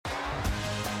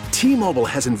T-Mobile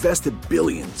has invested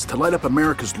billions to light up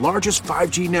America's largest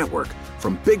 5G network,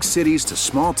 from big cities to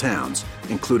small towns,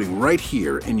 including right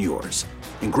here in yours.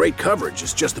 And great coverage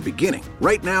is just the beginning.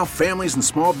 Right now, families and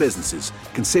small businesses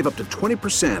can save up to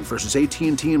 20% versus AT&T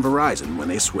and Verizon when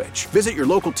they switch. Visit your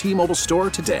local T-Mobile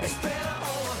store today.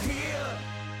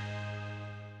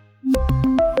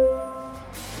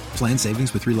 Plan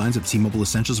savings with 3 lines of T-Mobile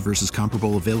Essentials versus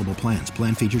comparable available plans.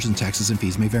 Plan features and taxes and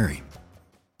fees may vary.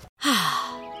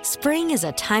 Spring is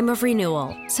a time of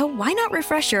renewal, so why not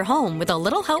refresh your home with a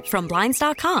little help from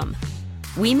Blinds.com?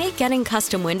 We make getting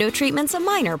custom window treatments a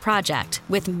minor project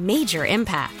with major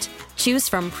impact. Choose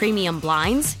from premium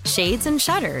blinds, shades, and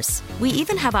shutters. We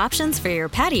even have options for your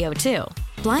patio, too.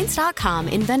 Blinds.com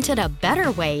invented a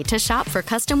better way to shop for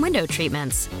custom window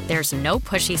treatments. There's no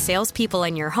pushy salespeople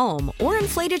in your home or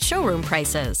inflated showroom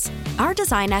prices. Our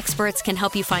design experts can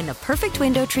help you find the perfect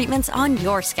window treatments on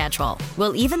your schedule.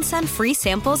 We'll even send free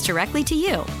samples directly to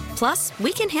you. Plus,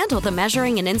 we can handle the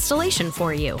measuring and installation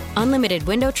for you. Unlimited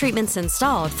window treatments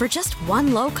installed for just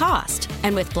one low cost.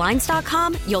 And with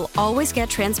Blinds.com, you'll always get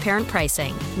transparent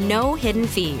pricing. No hidden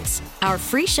fees. Our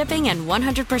free shipping and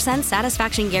 100%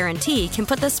 satisfaction guarantee can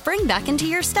put the spring back into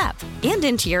your step and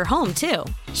into your home, too.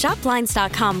 Shop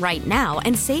Blinds.com right now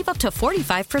and save up to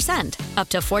 45%. Up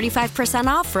to 45%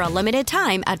 off for a limited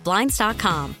time at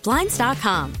Blinds.com.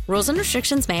 Blinds.com. Rules and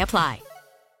restrictions may apply.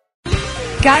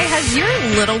 Guy, has your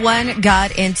little one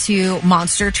got into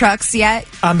monster trucks yet?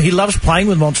 He loves playing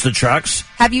with monster trucks.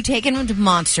 Have you taken him to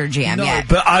Monster Jam yet?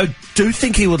 But I do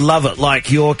think he would love it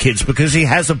like your kids because he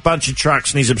has a bunch of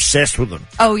trucks and he's obsessed with them.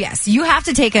 Oh, yes. You have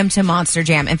to take him to Monster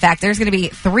Jam. In fact, there's going to be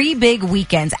 3 big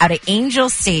weekends out at Angel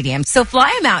Stadium. So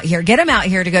fly him out here. Get him out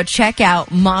here to go check out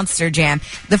Monster Jam.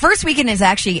 The first weekend is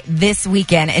actually this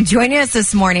weekend. And joining us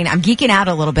this morning, I'm geeking out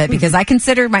a little bit because I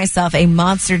consider myself a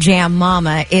Monster Jam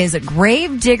mama, is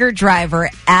Gravedigger driver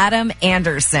Adam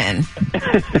Anderson.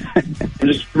 I'm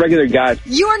just a regular guy.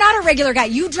 You are not a regular guy.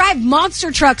 You drive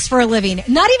monster trucks for a living.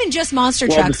 Not even just monster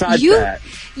trucks.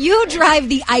 You drive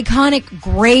the iconic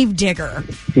Gravedigger.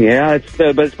 Yeah,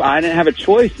 but I didn't have a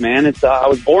choice, man. I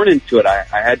was born into it. I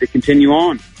had to continue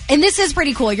on. And this is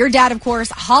pretty cool. Your dad, of course,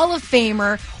 Hall of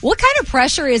Famer. What kind of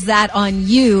pressure is that on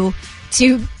you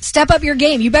to step up your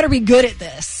game? You better be good at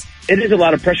this. It is a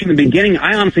lot of pressure in the beginning.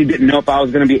 I honestly didn't know if I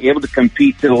was going to be able to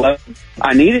compete to the level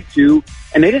I needed to.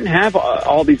 And they didn't have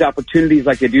all these opportunities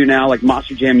like they do now, like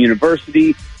Monster Jam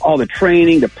University, all the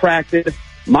training, the practice.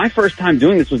 My first time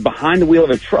doing this was behind the wheel of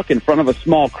a truck in front of a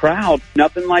small crowd.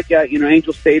 Nothing like,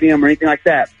 Angel Stadium or anything like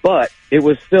that. But it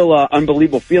was still an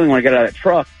unbelievable feeling when I got out of that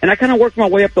truck. And I kind of worked my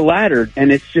way up the ladder, and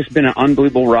it's just been an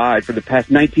unbelievable ride for the past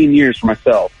 19 years for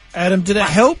myself. Adam, did it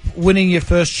help winning your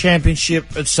first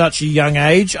championship at such a young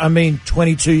age?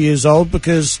 22 years old,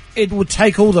 because it would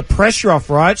take all the pressure off,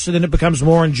 right? So then it becomes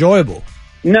more enjoyable.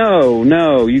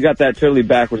 No, you got that totally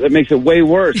backwards. It makes it way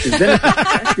worse because then it's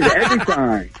affected every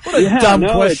time. What a dumb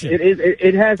question.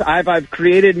 It has. I've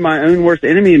created my own worst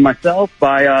enemy in myself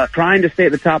by trying to stay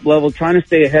at the top level, trying to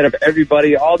stay ahead of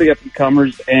everybody, all the up and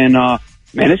comers, and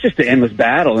man, it's just an endless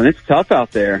battle, and it's tough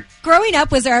out there. Growing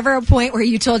up, was there ever a point where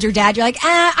you told your dad, you're like,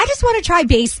 I just want to try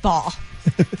baseball?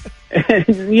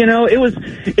 It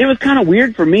was kind of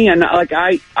weird for me. And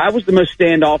I was the most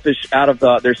standoffish out of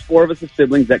there's 4 of us as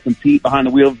siblings that compete behind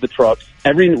the wheel of the trucks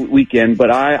every weekend. But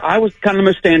I was kind of the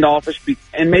most standoffish,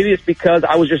 and maybe it's because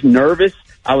I was just nervous.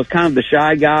 I was kind of the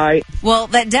shy guy. Well,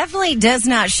 that definitely does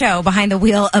not show behind the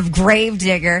wheel of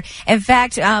Gravedigger. In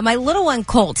fact, my little one,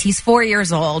 Colt, he's 4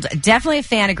 years old, definitely a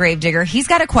fan of Gravedigger. He's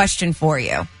got a question for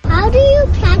you. How do you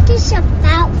practice a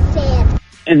bout flip?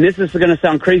 And this is going to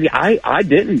sound crazy. I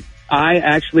didn't. I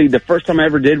actually, the first time I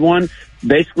ever did one,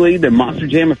 basically the Monster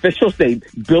Jam officials, they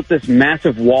built this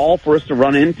massive wall for us to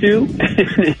run into.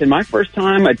 And my first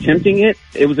time attempting it,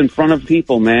 it was in front of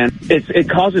people, man. It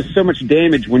causes so much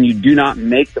damage when you do not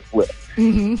make the flip.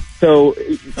 Mm-hmm. So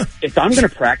if I'm going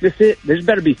to practice it, there's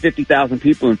better be 50,000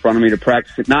 people in front of me to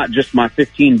practice it, not just my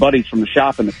 15 buddies from the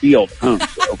shop in the field at home.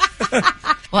 So.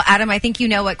 Well, Adam, I think you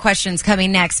know what question's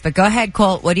coming next, but go ahead,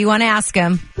 Colt. What do you want to ask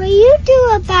him? Will you do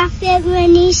a backflip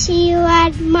when you see you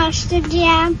at Monster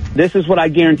Jam? This is what I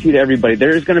guarantee to everybody.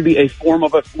 There is going to be a form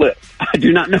of a flip. I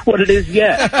do not know what it is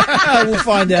yet. We'll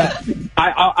find out.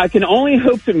 I can only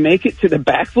hope to make it to the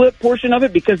backflip portion of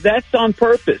it because that's on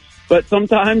purpose. But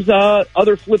sometimes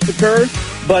other flips occur,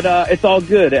 but it's all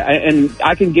good. And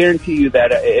I can guarantee you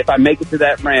that if I make it to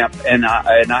that ramp and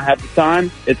I have the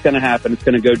time, it's going to happen. It's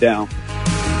going to go down.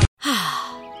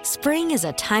 Spring is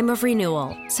a time of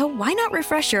renewal, so why not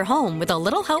refresh your home with a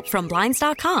little help from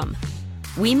Blinds.com?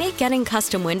 We make getting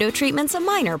custom window treatments a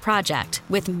minor project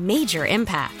with major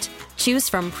impact. Choose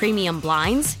from premium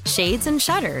blinds, shades, and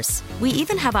shutters. We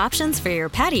even have options for your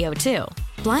patio, too.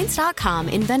 Blinds.com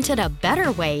invented a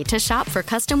better way to shop for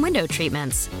custom window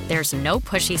treatments. There's no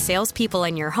pushy salespeople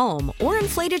in your home or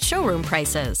inflated showroom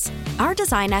prices. Our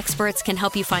design experts can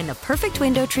help you find the perfect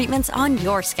window treatments on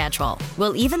your schedule.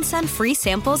 We'll even send free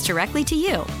samples directly to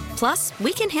you. Plus,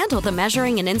 we can handle the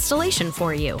measuring and installation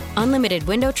for you. Unlimited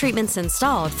window treatments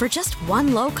installed for just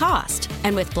one low cost.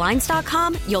 And with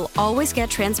Blinds.com, you'll always get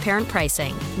transparent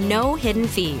pricing. No hidden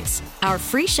fees. Our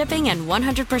free shipping and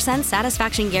 100%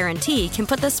 satisfaction guarantee can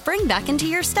put the spring back into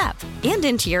your step and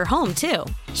into your home, too.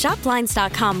 Shop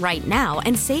Blinds.com right now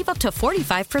and save up to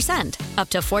 45%. Up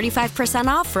to 45%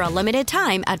 off for a limited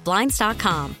time at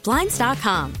Blinds.com.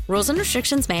 Blinds.com. Rules and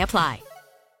restrictions may apply.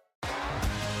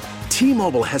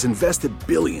 T-Mobile has invested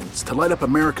billions to light up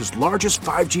America's largest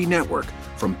 5G network,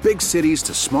 from big cities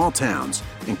to small towns,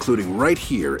 including right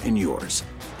here in yours.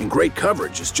 And great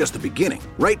coverage is just the beginning.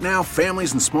 Right now,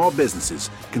 families and small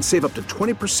businesses can save up to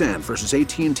 20% versus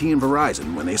AT&T and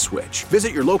Verizon when they switch.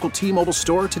 Visit your local T-Mobile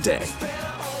store today.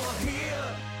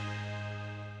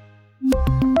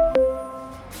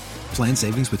 Plan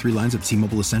savings with 3 lines of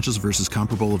T-Mobile Essentials versus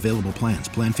comparable available plans.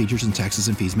 Plan features and taxes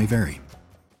and fees may vary.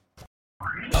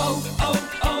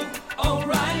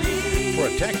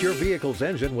 Protect your vehicle's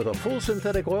engine with a full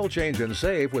synthetic oil change and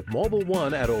save with Mobile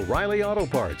One at O'Reilly Auto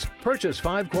Parts. Purchase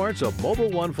 5 quarts of Mobile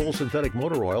One full synthetic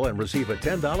motor oil and receive a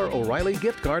 $10 O'Reilly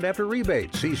gift card after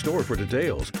rebate. See store for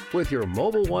details. With your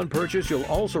Mobile One purchase, you'll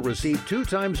also receive 2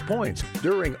 times points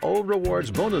during O Rewards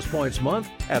Bonus Points Month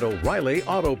at O'Reilly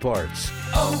Auto Parts.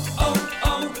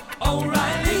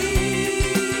 O'Reilly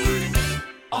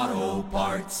Auto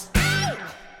Parts.